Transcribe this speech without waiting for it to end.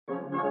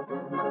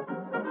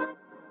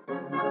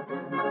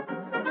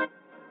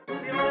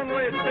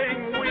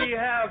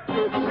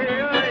have to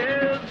fear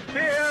is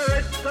fear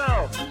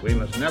itself. We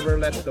must never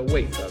let the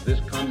weight of this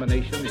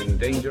combination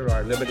endanger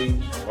our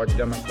liberties or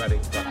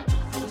democratic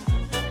process.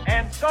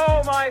 And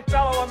so, my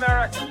fellow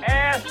Americans,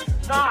 ask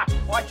not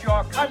what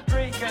your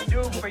country can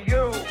do for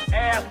you.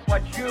 Ask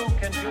what you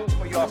can do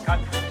for your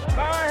country.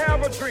 I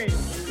have a dream.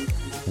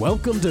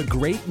 Welcome to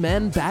Great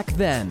Men Back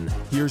Then.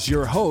 Here's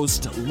your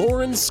host,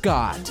 Lauren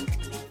Scott.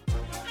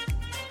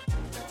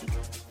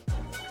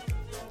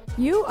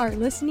 You are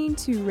listening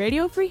to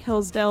Radio Free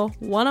Hillsdale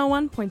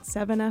 101.7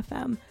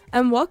 FM,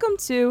 and welcome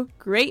to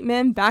Great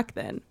Men Back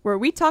Then, where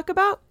we talk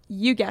about,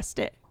 you guessed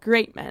it,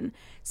 great men,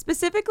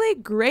 specifically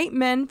great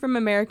men from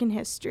American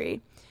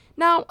history.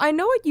 Now, I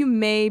know what you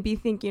may be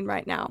thinking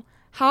right now.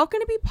 How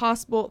can it be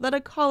possible that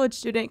a college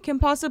student can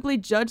possibly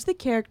judge the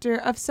character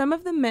of some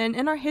of the men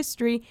in our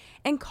history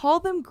and call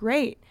them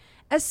great,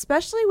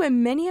 especially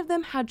when many of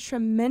them had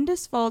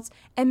tremendous faults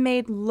and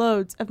made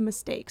loads of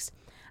mistakes?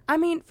 I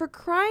mean, for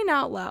crying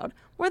out loud,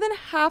 more than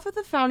half of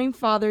the founding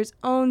fathers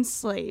owned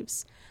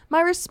slaves.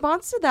 My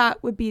response to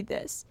that would be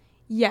this: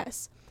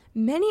 yes,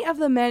 many of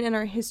the men in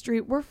our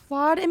history were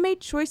flawed and made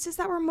choices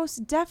that were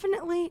most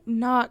definitely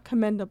not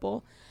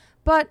commendable.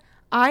 But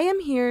I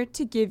am here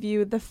to give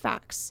you the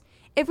facts.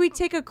 If we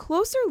take a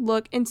closer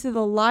look into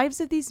the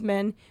lives of these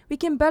men, we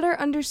can better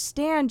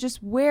understand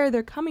just where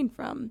they're coming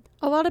from.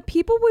 A lot of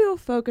people we will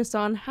focus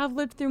on have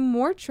lived through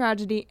more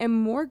tragedy and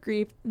more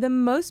grief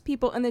than most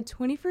people in the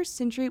 21st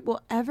century will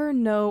ever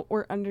know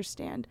or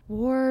understand.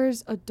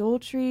 Wars,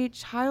 adultery,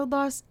 child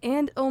loss,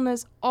 and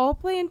illness all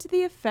play into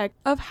the effect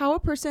of how a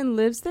person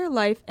lives their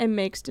life and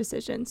makes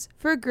decisions.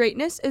 For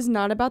greatness is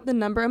not about the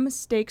number of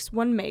mistakes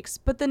one makes,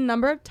 but the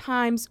number of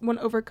times one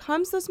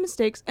overcomes those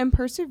mistakes and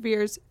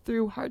perseveres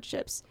through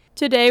hardships.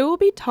 Today we'll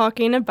be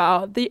talking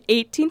about the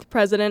 18th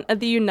President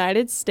of the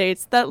United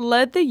States that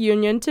led the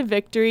Union to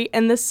victory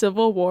in the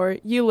Civil War,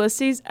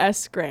 Ulysses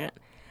S. Grant.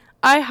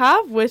 I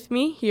have with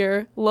me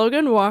here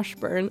Logan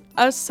Washburn,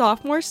 a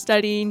sophomore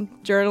studying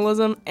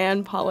journalism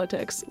and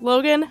politics.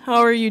 Logan, how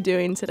are you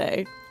doing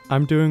today?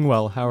 I'm doing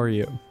well. How are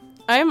you?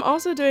 I'm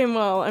also doing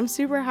well. I'm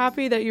super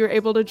happy that you were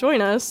able to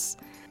join us.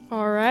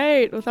 All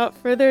right, without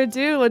further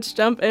ado, let's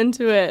jump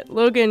into it.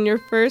 Logan, your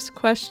first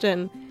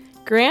question.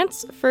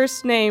 Grant's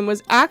first name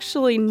was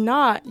actually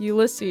not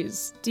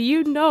Ulysses. Do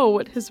you know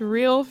what his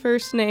real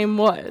first name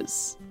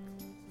was?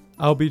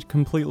 I'll be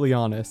completely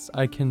honest.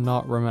 I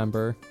cannot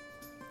remember.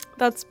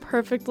 That's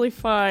perfectly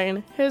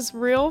fine. His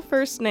real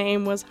first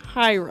name was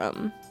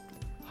Hiram.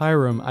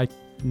 Hiram, I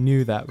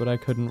knew that, but I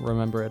couldn't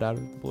remember it out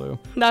of the blue.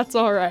 That's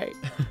all right.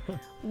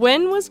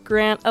 When was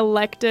Grant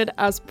elected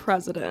as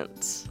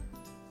president?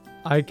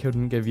 I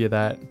couldn't give you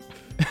that.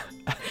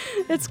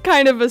 It's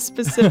kind of a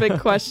specific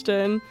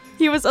question.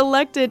 He was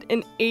elected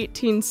in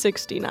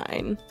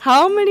 1869.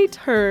 How many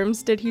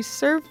terms did he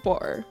serve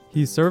for?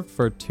 He served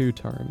for 2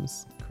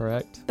 terms,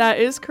 correct? That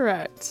is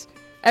correct.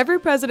 Every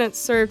president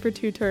served for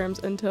 2 terms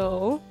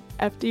until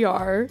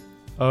FDR.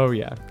 Oh,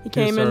 yeah. He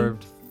came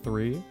served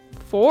 3?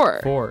 4.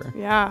 4.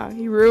 Yeah,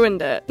 he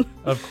ruined it.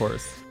 Of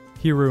course.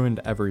 He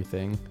ruined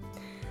everything.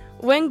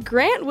 When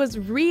Grant was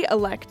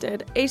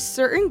re-elected, a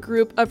certain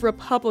group of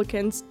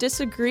Republicans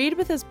disagreed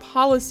with his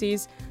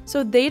policies,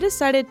 so they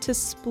decided to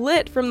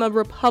split from the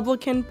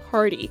Republican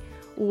Party.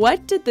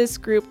 What did this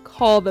group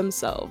call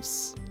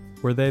themselves?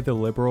 Were they the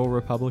liberal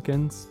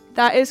Republicans?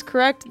 That is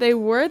correct. They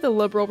were the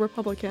liberal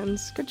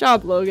Republicans. Good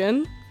job,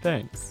 Logan.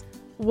 Thanks.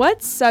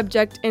 What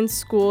subject in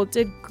school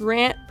did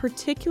Grant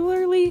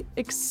particularly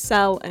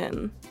excel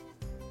in?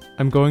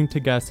 I'm going to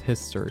guess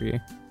history.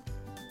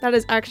 That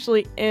is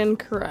actually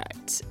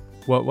incorrect.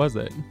 What was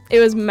it? It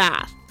was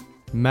math.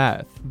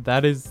 Math.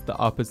 That is the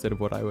opposite of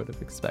what I would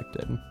have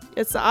expected.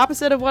 It's the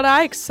opposite of what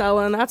I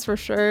excel in, that's for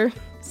sure.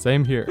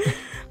 Same here.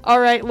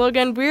 All right,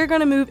 Logan, we're going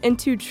to move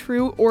into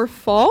true or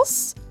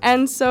false.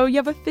 And so you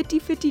have a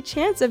 50-50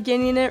 chance of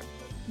getting it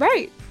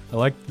right. I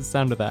like the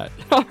sound of that.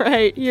 All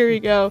right, here we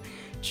go.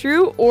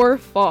 True or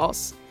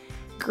false?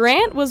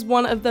 Grant was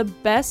one of the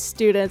best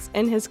students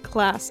in his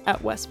class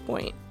at West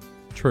Point.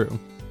 True.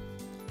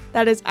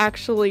 That is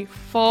actually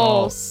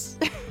false.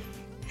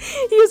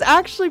 He was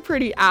actually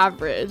pretty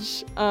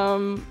average,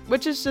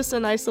 which is just a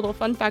nice little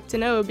fun fact to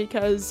know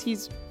because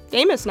he's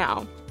famous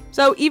now.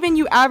 So even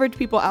you average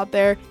people out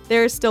there,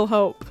 there is still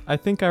hope. I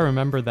think I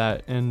remember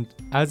that, and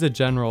as a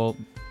general,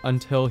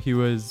 until he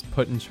was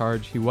put in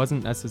charge, he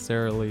wasn't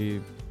necessarily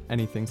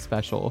anything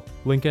special.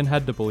 Lincoln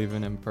had to believe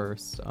in him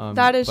first.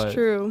 That is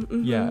true.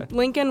 Mm-hmm. Yeah.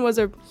 Lincoln was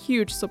a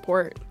huge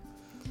support.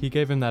 He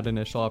gave him that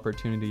initial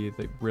opportunity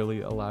that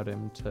really allowed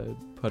him to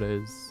put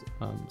his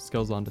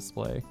skills on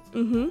display.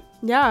 Mm-hmm.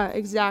 Yeah,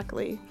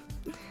 exactly.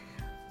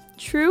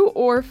 True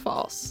or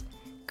false?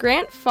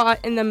 Grant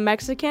fought in the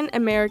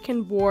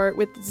Mexican-American War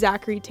with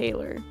Zachary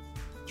Taylor.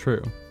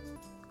 True.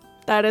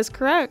 That is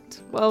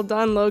correct. Well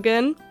done,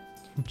 Logan.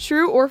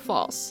 True or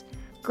false?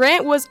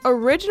 Grant was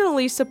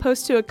originally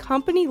supposed to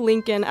accompany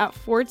Lincoln at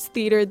Ford's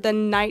Theater the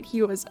night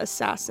he was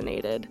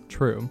assassinated.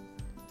 True.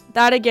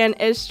 That again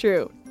is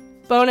true.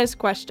 Bonus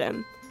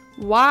question.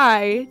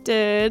 Why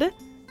did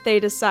they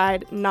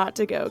decide not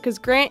to go? Because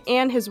Grant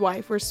and his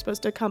wife were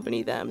supposed to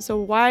accompany them. So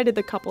why did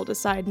the couple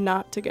decide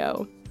not to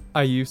go?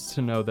 I used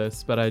to know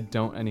this, but I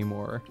don't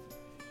anymore.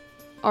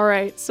 All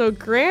right, so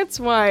Grant's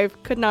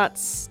wife could not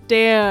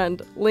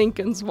stand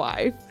Lincoln's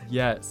wife.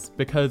 Yes,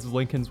 because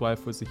Lincoln's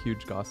wife was a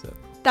huge gossip.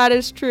 That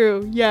is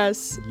true,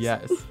 yes.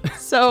 Yes.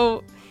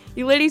 So,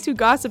 you ladies who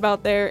gossip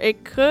out there,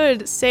 it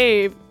could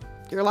save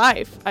your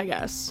life, I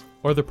guess.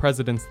 Or the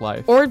president's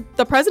life. Or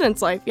the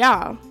president's life,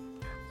 yeah.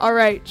 All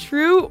right,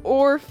 true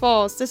or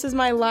false? This is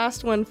my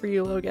last one for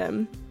you,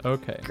 Logan.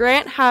 Okay.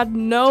 Grant had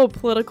no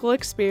political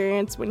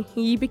experience when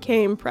he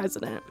became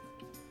president.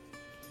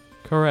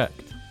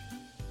 Correct.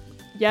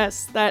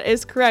 Yes, that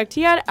is correct.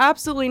 He had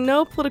absolutely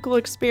no political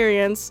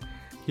experience.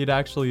 He'd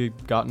actually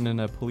gotten in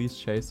a police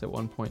chase at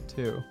one point,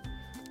 too.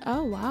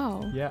 Oh,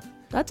 wow. Yeah.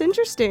 That's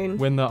interesting.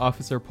 When the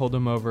officer pulled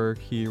him over,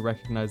 he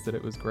recognized that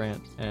it was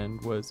Grant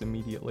and was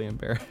immediately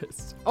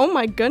embarrassed. Oh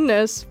my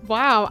goodness.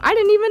 Wow, I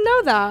didn't even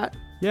know that.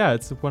 Yeah,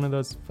 it's one of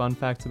those fun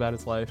facts about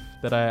his life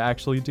that I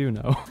actually do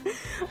know.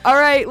 All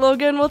right,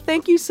 Logan. Well,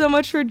 thank you so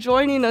much for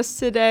joining us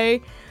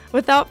today.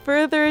 Without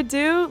further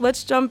ado,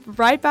 let's jump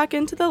right back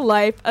into the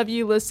life of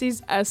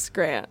Ulysses S.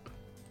 Grant.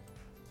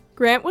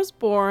 Grant was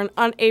born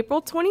on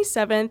April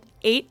 27,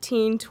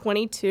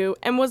 1822,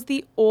 and was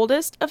the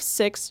oldest of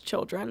 6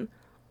 children.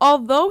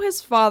 Although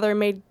his father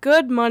made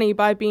good money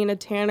by being a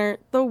tanner,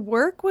 the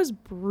work was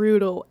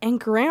brutal, and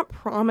Grant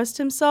promised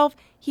himself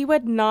he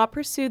would not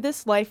pursue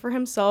this life for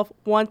himself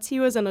once he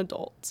was an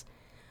adult.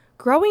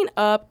 Growing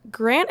up,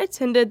 Grant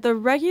attended the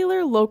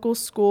regular local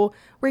school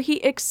where he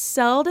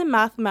excelled in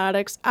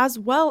mathematics as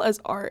well as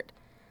art.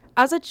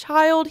 As a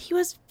child, he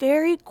was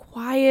very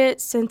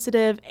quiet,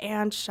 sensitive,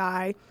 and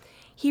shy.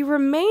 He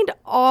remained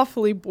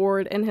awfully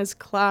bored in his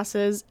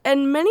classes,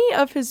 and many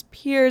of his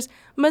peers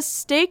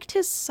mistaked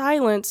his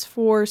silence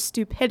for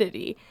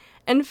stupidity.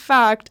 In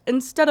fact,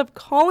 instead of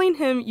calling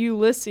him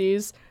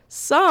Ulysses,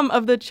 some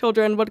of the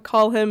children would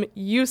call him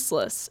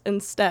useless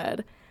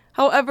instead.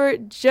 However,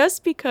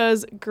 just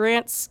because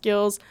Grant's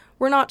skills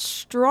were not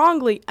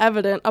strongly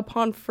evident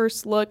upon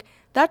first look,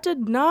 that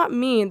did not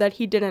mean that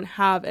he didn't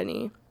have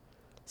any.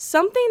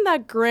 Something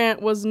that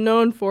Grant was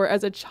known for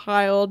as a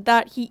child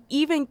that he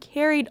even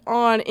carried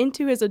on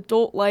into his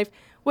adult life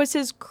was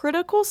his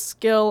critical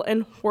skill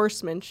in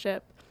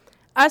horsemanship.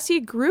 As he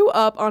grew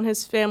up on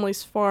his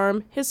family's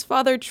farm, his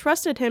father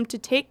trusted him to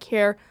take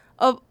care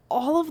of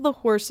all of the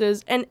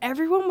horses, and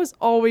everyone was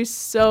always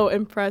so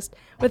impressed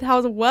with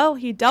how well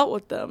he dealt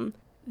with them.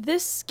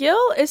 This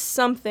skill is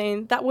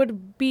something that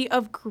would be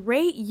of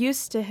great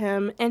use to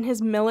him in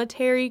his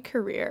military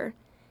career.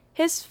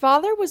 His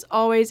father was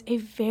always a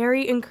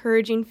very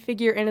encouraging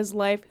figure in his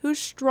life who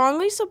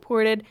strongly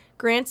supported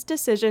Grant's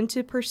decision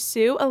to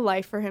pursue a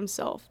life for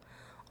himself.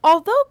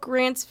 Although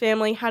Grant's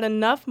family had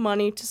enough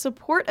money to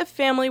support a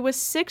family with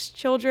 6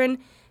 children,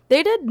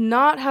 they did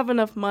not have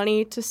enough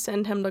money to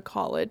send him to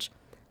college.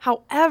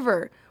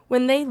 However,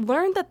 when they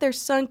learned that their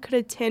son could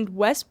attend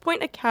West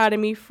Point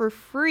Academy for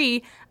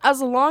free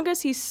as long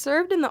as he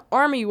served in the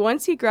Army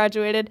once he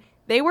graduated,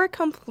 they were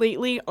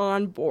completely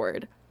on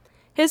board.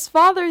 His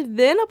father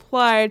then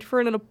applied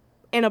for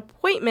an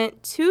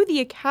appointment to the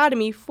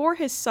academy for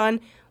his son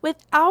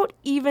without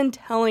even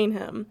telling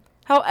him.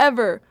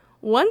 However,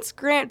 once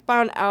Grant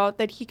found out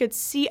that he could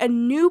see a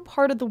new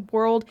part of the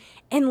world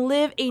and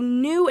live a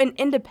new and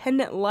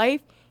independent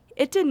life,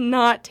 it did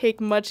not take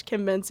much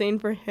convincing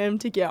for him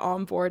to get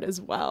on board as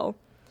well.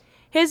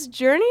 His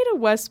journey to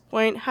West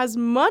Point has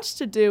much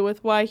to do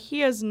with why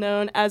he is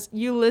known as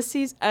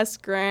Ulysses S.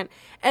 Grant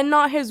and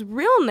not his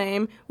real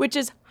name, which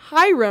is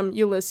Hiram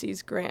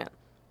Ulysses Grant.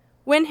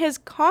 When his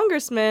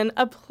congressman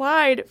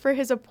applied for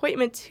his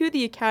appointment to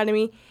the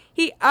academy,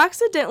 he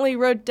accidentally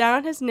wrote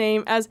down his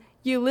name as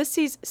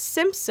Ulysses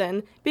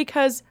Simpson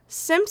because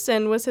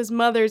Simpson was his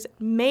mother's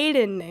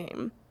maiden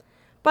name.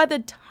 By the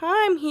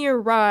time he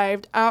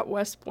arrived at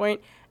West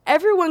Point,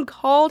 everyone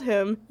called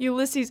him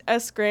Ulysses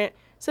S. Grant,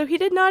 so he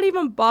did not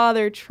even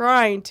bother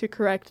trying to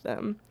correct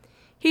them.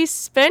 He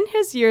spent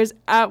his years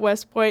at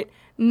West Point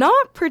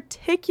not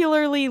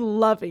particularly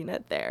loving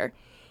it there.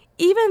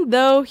 Even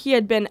though he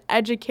had been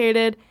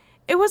educated,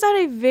 it was at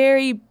a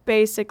very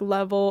basic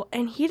level,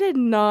 and he did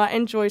not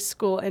enjoy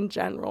school in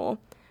general.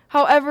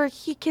 However,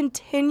 he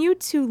continued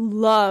to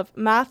love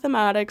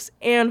mathematics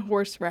and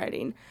horse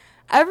riding.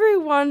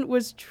 Everyone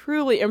was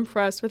truly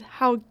impressed with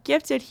how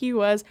gifted he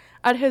was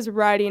at his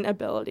riding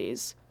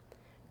abilities.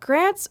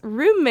 Grant's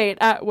roommate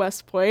at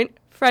West Point,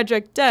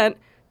 Frederick Dent,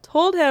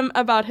 told him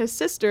about his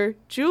sister,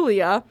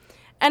 Julia,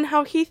 and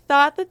how he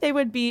thought that they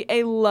would be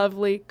a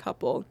lovely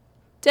couple.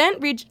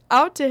 Dent reached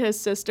out to his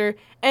sister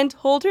and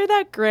told her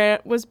that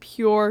Grant was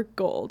pure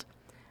gold.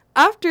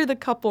 After the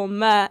couple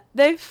met,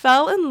 they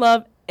fell in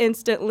love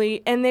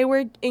instantly and they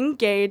were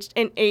engaged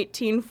in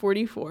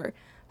 1844.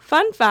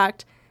 Fun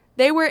fact,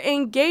 they were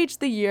engaged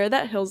the year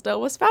that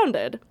Hillsdale was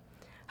founded.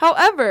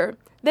 However,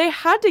 they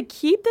had to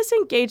keep this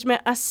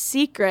engagement a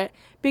secret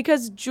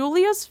because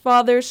Julia's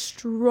father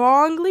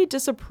strongly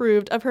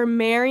disapproved of her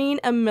marrying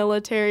a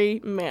military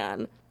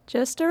man.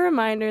 Just a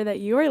reminder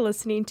that you are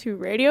listening to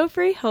Radio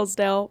Free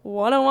Hillsdale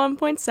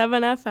 101.7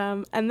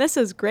 FM, and this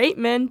is Great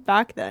Men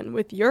Back Then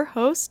with your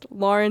host,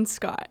 Lauren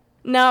Scott.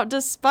 Now,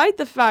 despite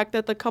the fact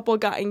that the couple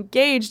got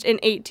engaged in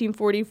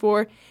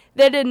 1844,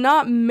 they did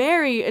not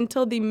marry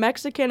until the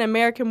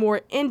Mexican-American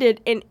War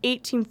ended in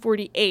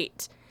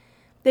 1848.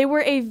 They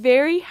were a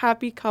very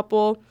happy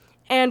couple,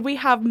 and we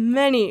have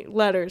many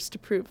letters to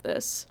prove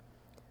this.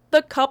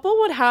 The couple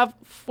would have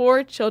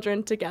 4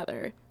 children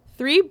together.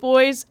 3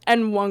 boys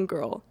and 1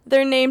 girl.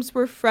 Their names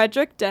were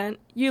Frederick Dent,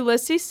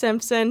 Ulysses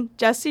Simpson,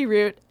 Jessie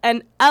Root,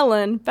 and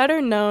Ellen,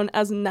 better known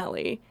as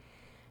Nellie.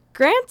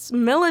 Grant's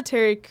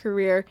military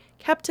career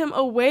kept him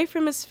away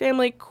from his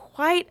family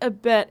quite a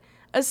bit,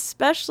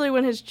 especially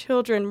when his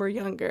children were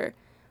younger.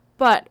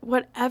 But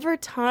whatever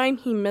time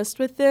he missed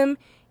with them,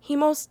 he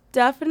most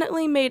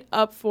definitely made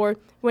up for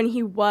when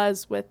he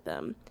was with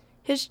them.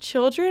 His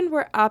children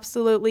were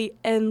absolutely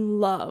in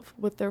love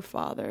with their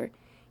father.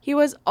 He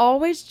was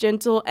always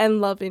gentle and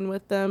loving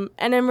with them,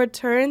 and in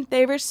return,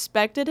 they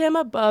respected him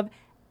above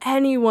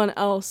anyone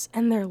else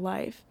in their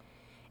life.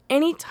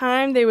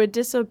 Anytime they would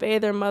disobey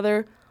their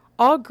mother,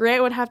 all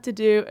Grant would have to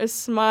do is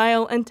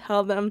smile and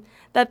tell them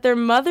that their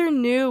mother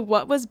knew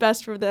what was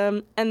best for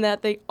them and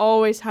that they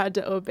always had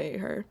to obey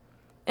her.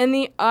 In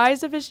the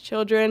eyes of his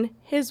children,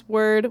 his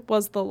word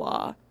was the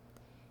law.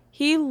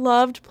 He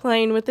loved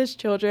playing with his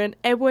children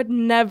and would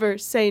never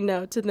say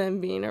no to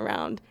them being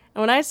around.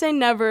 And when I say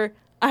never,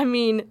 I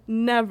mean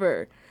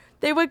never.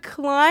 They would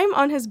climb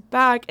on his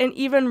back and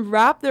even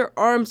wrap their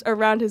arms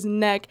around his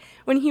neck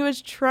when he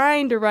was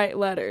trying to write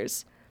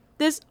letters.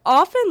 This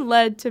often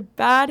led to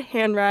bad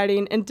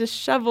handwriting and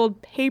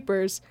disheveled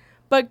papers,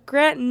 but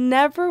Grant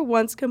never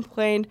once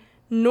complained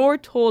nor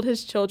told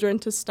his children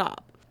to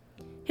stop.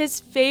 His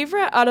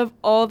favorite out of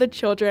all the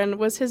children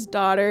was his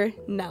daughter,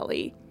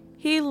 Nellie.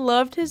 He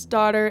loved his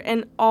daughter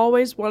and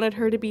always wanted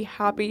her to be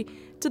happy,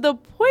 to the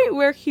point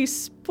where he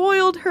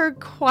spoiled her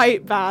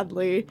quite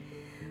badly.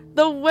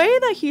 The way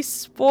that he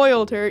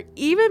spoiled her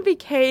even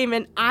became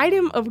an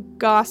item of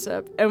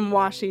gossip in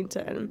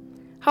Washington.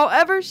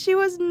 However, she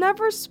was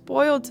never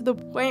spoiled to the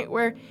point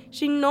where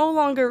she no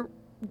longer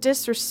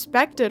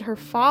disrespected her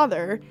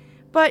father,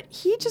 but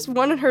he just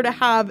wanted her to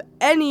have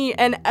any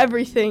and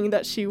everything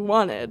that she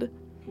wanted.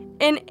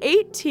 In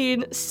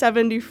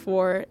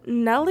 1874,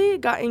 Nellie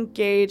got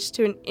engaged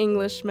to an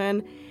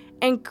Englishman,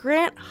 and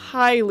Grant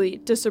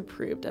highly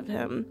disapproved of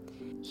him.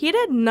 He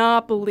did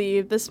not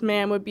believe this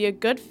man would be a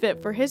good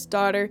fit for his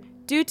daughter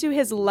due to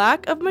his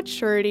lack of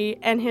maturity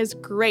and his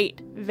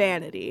great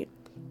vanity.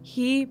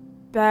 He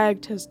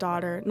begged his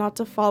daughter not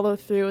to follow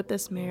through with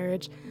this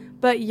marriage,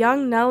 but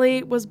young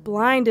Nellie was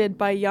blinded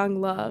by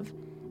young love.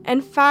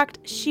 In fact,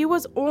 she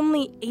was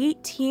only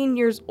 18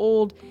 years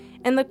old,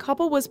 and the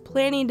couple was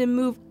planning to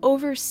move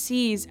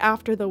overseas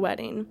after the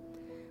wedding.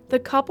 The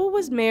couple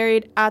was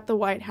married at the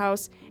White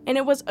House, and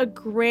it was a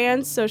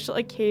grand social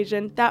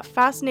occasion that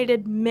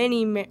fascinated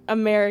many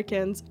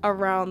Americans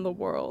around the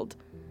world.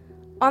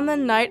 On the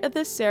night of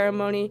the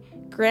ceremony,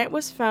 Grant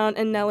was found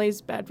in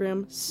Nellie's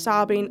bedroom,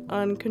 sobbing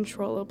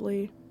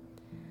uncontrollably.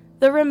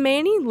 The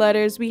remaining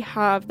letters we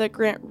have that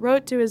Grant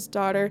wrote to his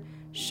daughter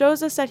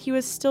shows us that he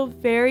was still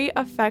very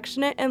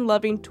affectionate and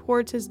loving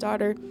towards his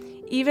daughter,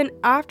 even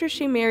after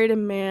she married a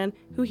man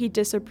who he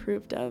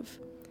disapproved of.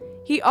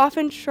 He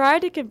often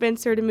tried to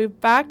convince her to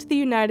move back to the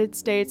United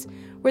States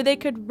where they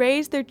could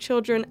raise their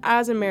children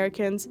as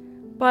Americans,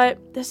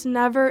 but this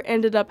never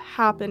ended up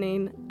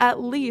happening,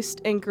 at least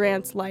in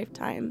Grant's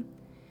lifetime.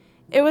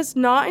 It was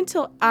not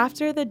until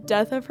after the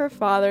death of her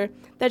father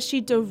that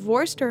she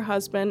divorced her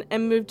husband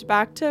and moved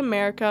back to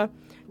America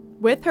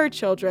with her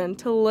children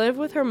to live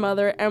with her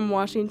mother in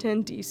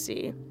Washington,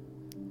 D.C.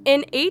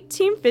 In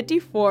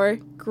 1854,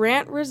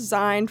 Grant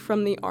resigned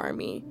from the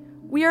Army.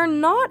 We are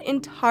not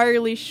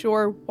entirely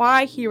sure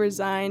why he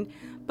resigned,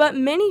 but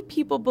many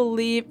people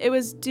believe it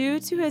was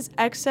due to his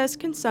excess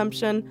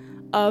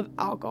consumption of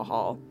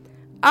alcohol.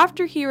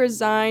 After he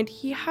resigned,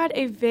 he had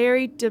a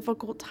very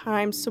difficult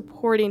time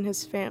supporting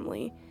his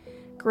family.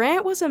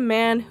 Grant was a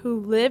man who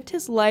lived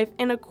his life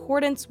in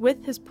accordance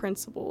with his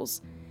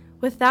principles.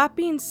 With that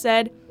being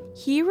said,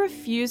 he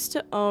refused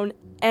to own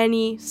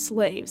any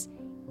slaves,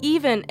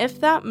 even if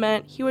that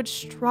meant he would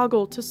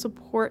struggle to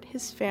support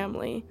his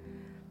family.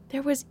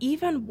 There was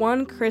even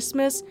one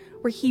Christmas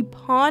where he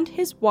pawned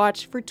his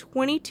watch for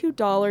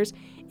 $22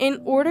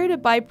 in order to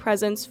buy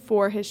presents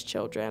for his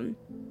children.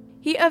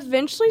 He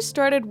eventually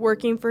started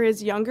working for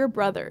his younger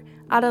brother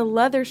at a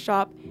leather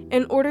shop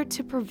in order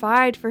to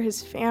provide for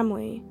his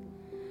family.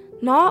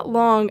 Not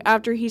long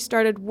after he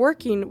started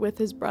working with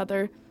his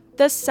brother,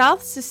 the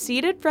South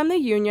seceded from the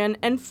Union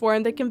and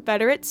formed the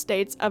Confederate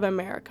States of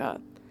America.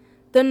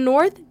 The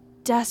North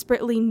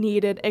desperately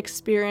needed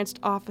experienced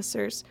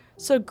officers,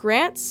 so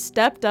Grant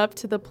stepped up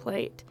to the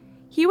plate.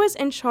 He was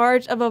in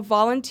charge of a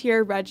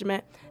volunteer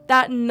regiment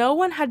that no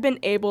one had been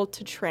able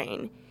to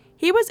train.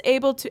 He was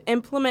able to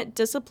implement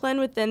discipline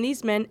within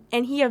these men,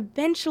 and he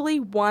eventually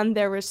won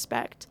their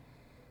respect.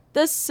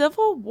 The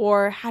Civil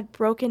War had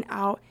broken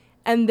out,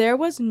 and there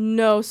was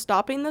no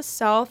stopping the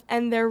South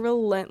and their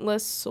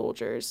relentless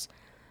soldiers.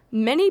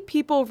 Many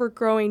people were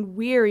growing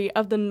weary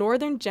of the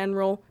Northern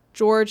general,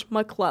 George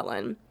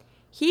McClellan.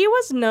 He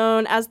was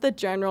known as the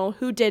general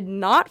who did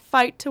not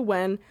fight to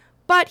win,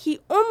 but he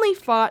only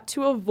fought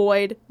to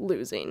avoid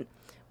losing.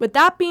 With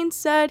that being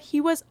said,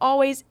 he was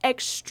always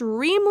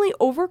extremely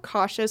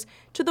overcautious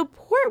to the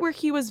point where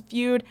he was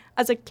viewed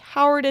as a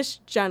cowardice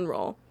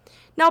general.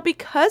 Now,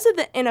 because of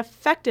the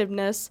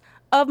ineffectiveness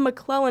of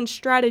McClellan's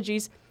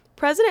strategies,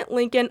 President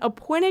Lincoln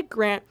appointed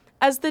Grant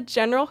as the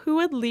general who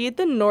would lead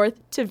the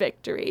North to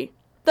victory.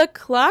 The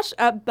clash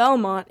at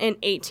Belmont in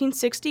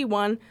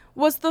 1861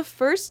 was the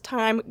first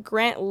time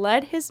Grant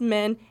led his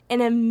men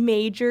in a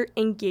major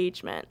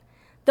engagement.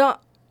 The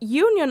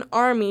Union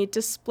Army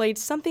displayed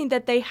something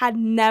that they had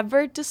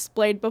never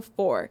displayed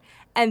before,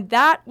 and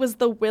that was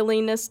the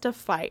willingness to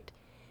fight.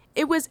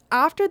 It was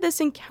after this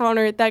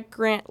encounter that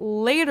Grant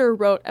later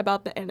wrote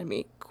about the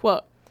enemy,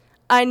 quote,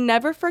 "I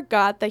never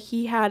forgot that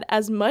he had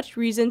as much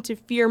reason to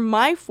fear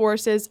my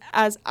forces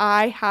as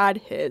I had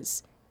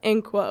his,"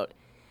 end quote.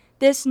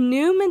 This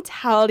new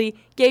mentality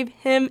gave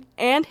him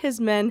and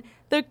his men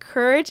the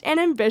courage and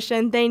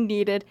ambition they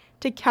needed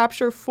to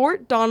capture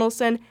Fort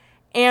Donelson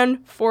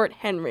and Fort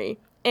Henry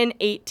in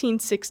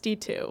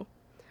 1862.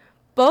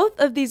 Both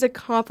of these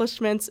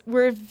accomplishments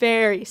were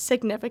very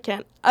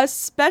significant,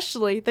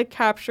 especially the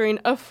capturing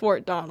of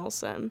Fort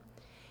Donelson.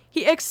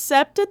 He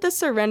accepted the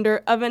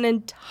surrender of an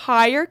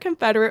entire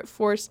Confederate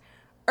force,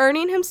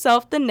 earning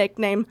himself the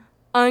nickname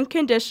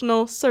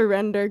Unconditional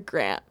Surrender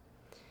Grant.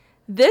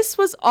 This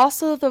was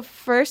also the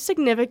first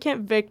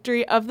significant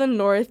victory of the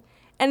North,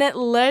 and it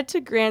led to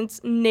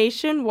Grant's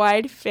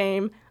nationwide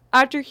fame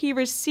after he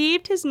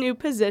received his new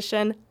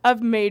position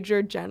of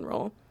Major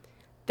General.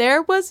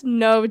 There was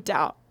no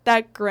doubt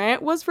that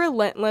Grant was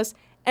relentless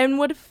and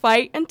would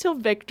fight until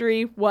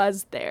victory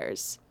was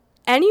theirs.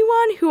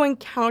 Anyone who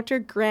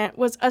encountered Grant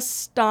was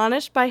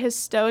astonished by his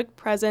stoic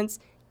presence,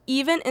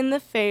 even in the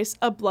face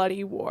of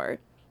bloody war.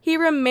 He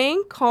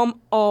remained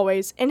calm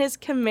always, and his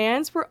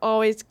commands were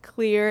always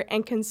clear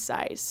and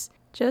concise.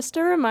 Just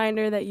a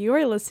reminder that you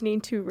are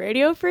listening to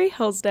Radio Free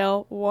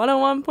Hillsdale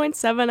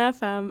 101.7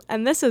 FM,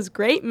 and this is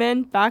Great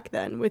Men Back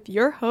Then with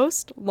your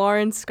host,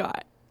 Lauren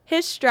Scott.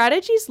 His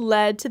strategies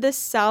led to the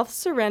South's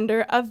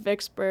surrender of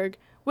Vicksburg,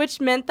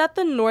 which meant that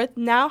the North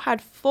now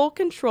had full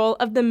control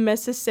of the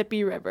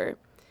Mississippi River.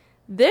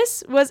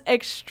 This was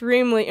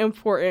extremely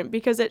important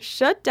because it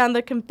shut down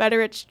the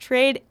Confederates'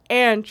 trade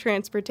and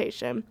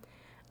transportation.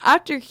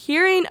 After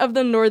hearing of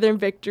the Northern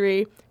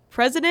victory,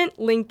 President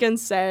Lincoln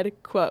said,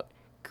 quote,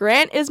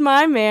 "Grant is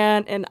my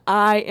man and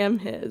I am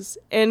his,"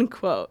 end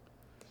quote.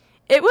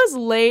 It was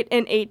late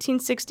in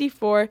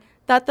 1864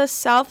 that the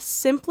South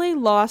simply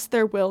lost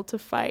their will to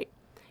fight.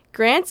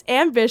 Grant's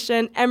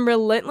ambition and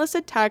relentless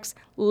attacks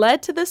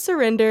led to the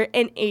surrender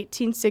in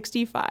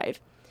 1865.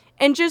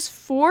 In just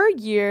 4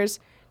 years,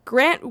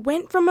 Grant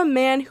went from a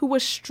man who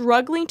was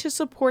struggling to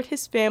support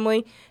his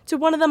family to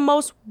one of the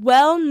most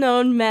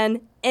well-known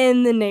men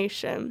in the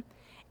nation.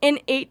 In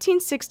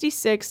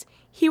 1866,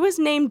 he was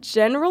named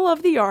General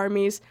of the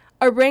Armies,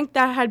 a rank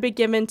that had been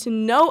given to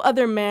no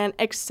other man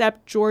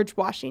except George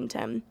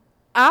Washington.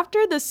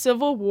 After the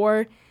Civil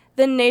War,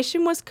 the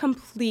nation was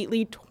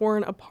completely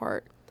torn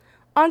apart.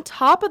 On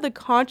top of the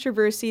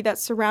controversy that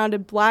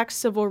surrounded black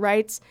civil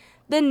rights,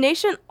 the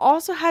nation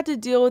also had to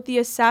deal with the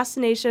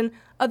assassination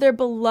of their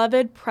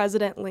beloved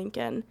President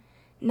Lincoln.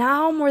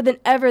 Now more than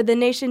ever, the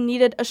nation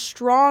needed a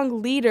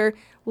strong leader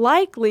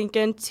like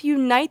Lincoln to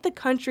unite the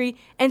country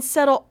and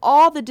settle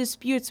all the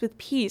disputes with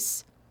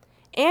peace.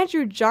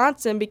 Andrew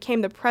Johnson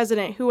became the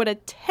president who would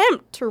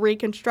attempt to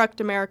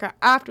reconstruct America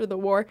after the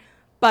war,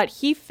 but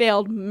he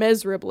failed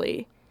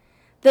miserably.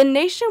 The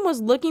nation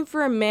was looking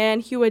for a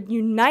man who would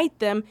unite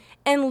them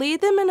and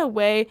lead them in a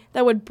way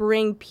that would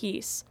bring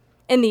peace.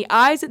 In the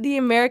eyes of the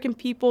American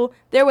people,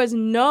 there was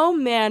no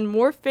man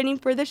more fitting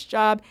for this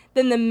job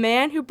than the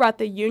man who brought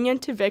the Union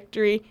to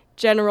victory,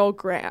 General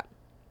Grant.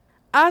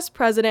 As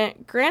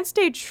president, Grant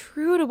stayed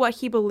true to what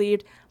he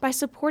believed by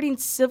supporting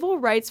civil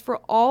rights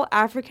for all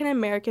African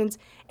Americans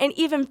and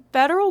even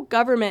federal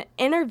government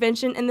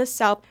intervention in the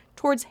South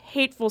towards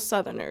hateful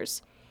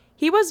Southerners.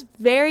 He was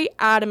very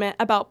adamant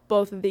about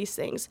both of these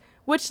things,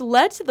 which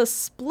led to the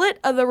split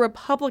of the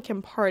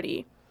Republican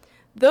Party.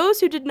 Those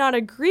who did not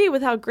agree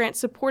with how Grant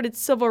supported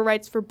civil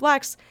rights for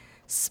blacks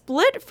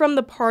split from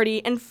the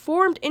party and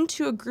formed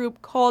into a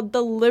group called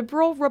the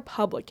Liberal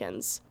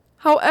Republicans.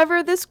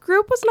 However, this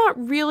group was not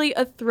really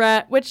a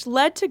threat, which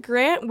led to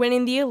Grant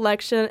winning the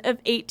election of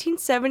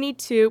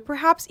 1872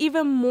 perhaps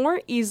even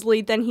more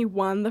easily than he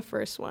won the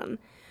first one.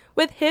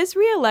 With his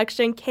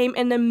re-election came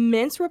an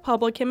immense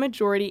Republican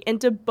majority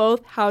into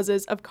both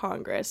houses of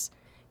Congress.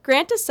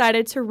 Grant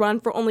decided to run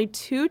for only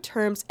 2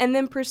 terms and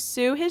then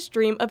pursue his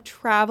dream of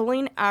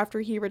traveling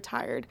after he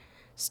retired.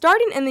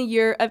 Starting in the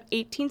year of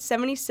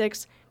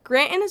 1876,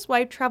 Grant and his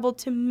wife traveled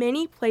to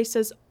many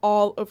places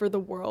all over the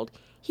world.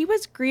 He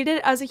was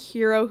greeted as a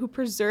hero who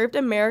preserved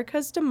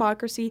America's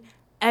democracy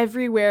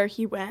everywhere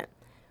he went.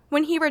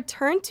 When he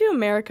returned to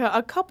America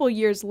a couple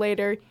years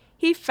later,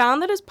 he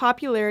found that his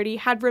popularity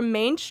had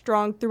remained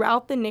strong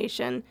throughout the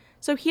nation,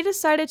 so he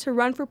decided to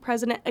run for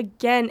president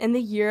again in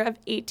the year of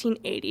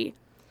 1880.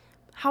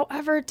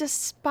 However,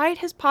 despite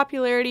his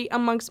popularity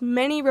amongst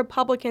many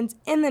Republicans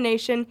in the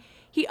nation,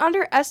 he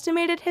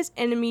underestimated his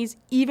enemies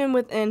even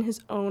within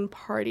his own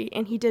party,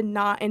 and he did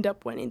not end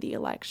up winning the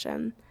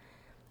election.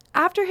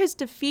 After his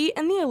defeat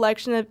in the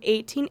election of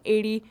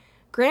 1880,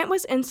 Grant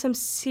was in some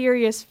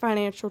serious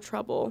financial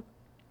trouble.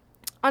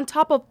 On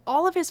top of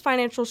all of his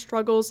financial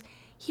struggles,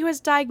 he was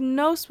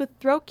diagnosed with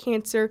throat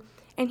cancer,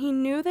 and he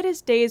knew that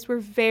his days were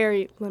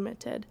very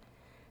limited.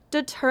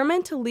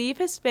 Determined to leave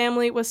his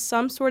family with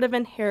some sort of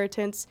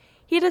inheritance,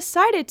 he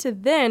decided to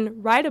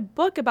then write a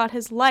book about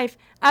his life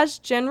as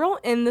general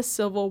in the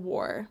Civil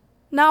War.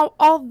 Now,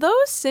 although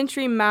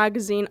Century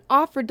Magazine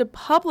offered to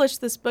publish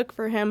this book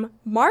for him,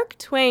 Mark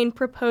Twain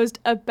proposed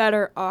a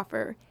better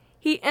offer.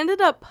 He ended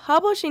up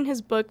publishing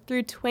his book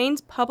through Twain's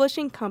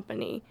publishing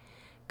company.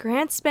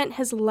 Grant spent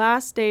his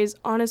last days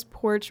on his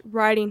porch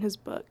writing his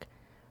book.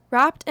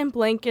 Wrapped in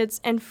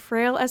blankets and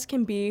frail as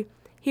can be,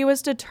 he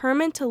was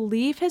determined to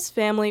leave his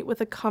family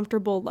with a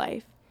comfortable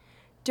life.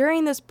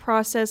 During this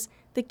process,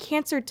 the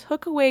cancer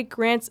took away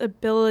Grant's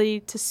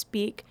ability to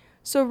speak,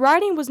 so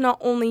writing was not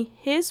only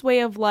his way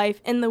of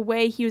life and the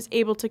way he was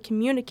able to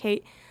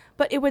communicate,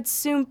 but it would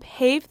soon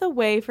pave the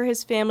way for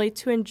his family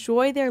to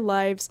enjoy their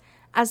lives,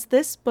 as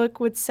this book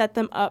would set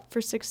them up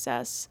for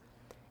success.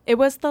 It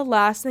was the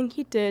last thing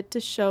he did to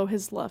show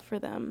his love for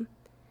them.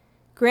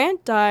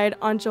 Grant died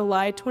on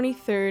July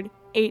 23,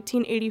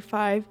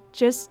 1885,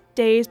 just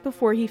days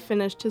before he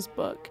finished his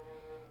book.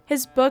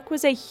 His book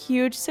was a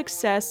huge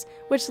success,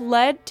 which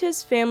led to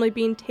his family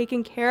being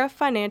taken care of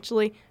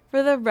financially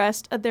for the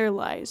rest of their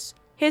lives.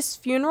 His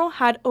funeral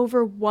had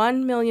over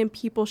 1 million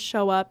people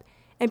show up,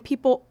 and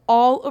people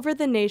all over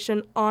the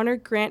nation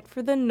honored Grant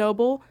for the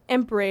noble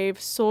and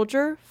brave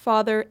soldier,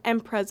 father,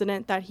 and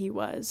president that he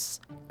was.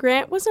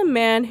 Grant was a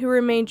man who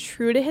remained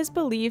true to his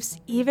beliefs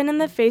even in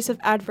the face of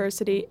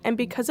adversity, and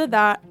because of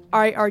that,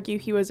 I argue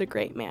he was a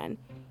great man.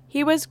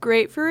 He was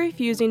great for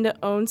refusing to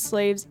own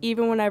slaves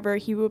even whenever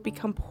he would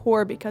become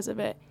poor because of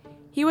it.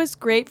 He was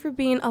great for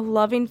being a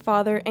loving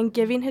father and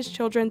giving his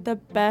children the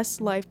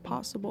best life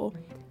possible.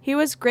 He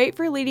was great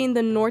for leading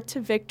the North to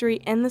victory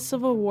in the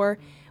Civil War,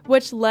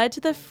 which led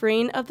to the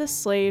freeing of the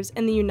slaves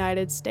in the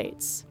United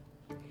States.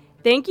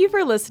 Thank you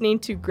for listening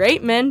to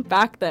Great Men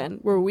Back Then,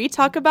 where we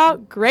talk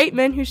about great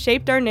men who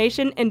shaped our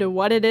nation into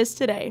what it is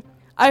today.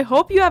 I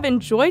hope you have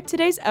enjoyed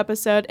today's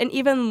episode and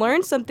even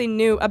learned something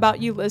new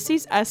about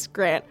Ulysses S.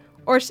 Grant,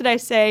 or should I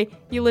say,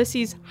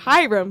 Ulysses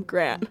Hiram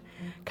Grant.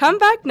 Come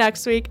back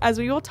next week as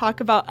we will talk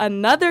about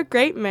another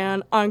great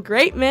man on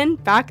Great Men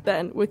Back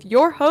Then with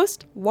your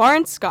host,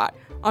 Lauren Scott,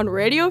 on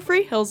Radio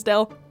Free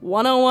Hillsdale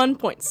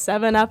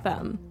 101.7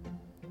 FM.